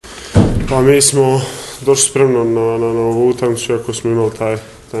Pa mi smo došli spremno na ovu utakmicu, iako smo imali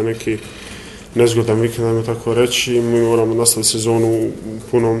taj neki nezgodan vikend, ajmo tako reći. Mi moramo nastaviti sezonu u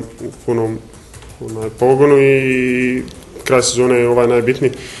punom pogonu i kraj sezone je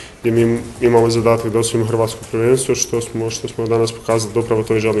najbitniji, gdje mi imamo zadatak da osvojimo hrvatsko prvenstvo, što smo danas pokazali, da upravo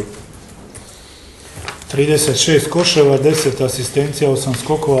to i želimo. 36 koševa, 10 asistencija, 8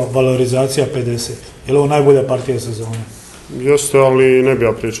 skokova, valorizacija 50. Je li ovo najbolja partija sezone? Jeste, ali ne bi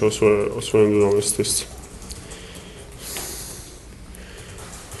ja pričao o svojoj individualnoj statistici.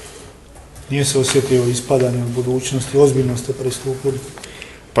 Nije se osjetio ispadanje u budućnosti, ozbiljno ste pristupili?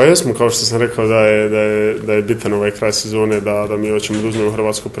 Pa jesmo, kao što sam rekao, da je bitan ovaj kraj sezone, da mi hoćemo da uzmemo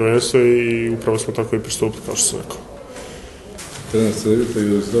hrvatsko prvenstvo i upravo smo tako i pristupili, kao što sam rekao. kkcedevita i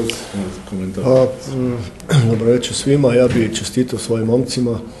Jure Zdovc, komentar. Dobro večer svima, ja bih čestitao svojim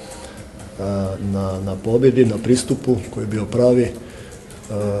momcima na pobjedi, na pristupu koji je bio pravi.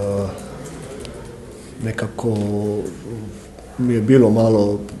 Nekako mi je bilo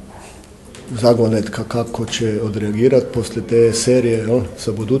malo zagonetka kako će odreagirati poslije te serije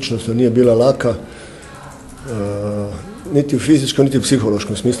sa budućnostom, nije bila laka, niti u fizičkom, niti u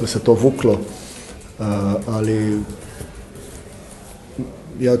psihološkom smislu se to vuklo, ali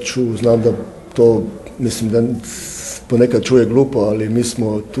znam da to, mislim da ponekad čuje glupo, ali mi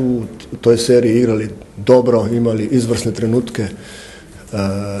smo tu u toj seriji igrali dobro, imali izvrsne trenutke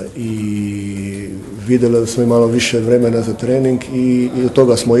i vidjeli da smo imali više vremena za trening i od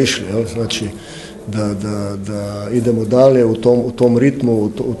toga smo išli. Znači da idemo dalje u tom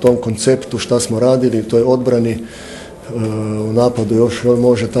ritmu, u tom konceptu šta smo radili, u toj odbrani, u napadu još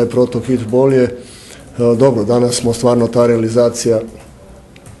može taj protok ići bolje. Dobro, danas smo stvarno, ta realizacija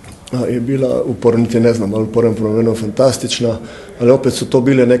je bila uporniti, ne znam, ali uporno fantastična, ali opet su to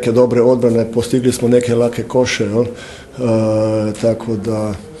bile neke dobre odbrane, postigli smo neke lake koše, tako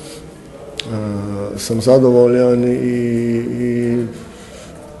da sam zadovoljan i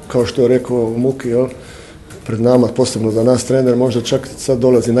kao što je rekao Muki, pred nama, posebno za nas trener, možda čak sad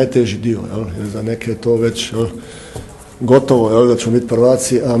dolazi najteži dio, jer za neke je to već gotovo, da ćemo biti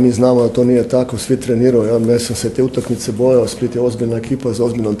prvaci, a mi znamo da to nije tako, svi treniraju, ja sam se te utakmice bojao, Split je ozbiljna ekipa za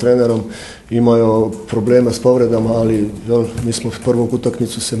ozbiljnom trenerom, imaju problema s povredama, ali mi smo prvu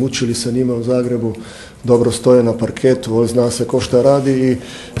utakmicu se mučili sa njima u Zagrebu, dobro stoje na parketu, zna se ko šta radi i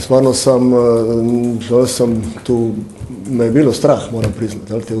stvarno sam tu, me je bilo strah, moram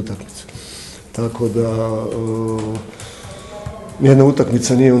priznati, te utakmice. Tako da nijedna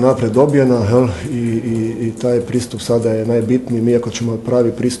utakmica nije unaprijed dobijena i taj pristup sada je najbitniji. Mi ako ćemo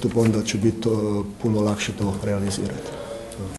pravi pristup, onda će biti puno lakše to realizirati.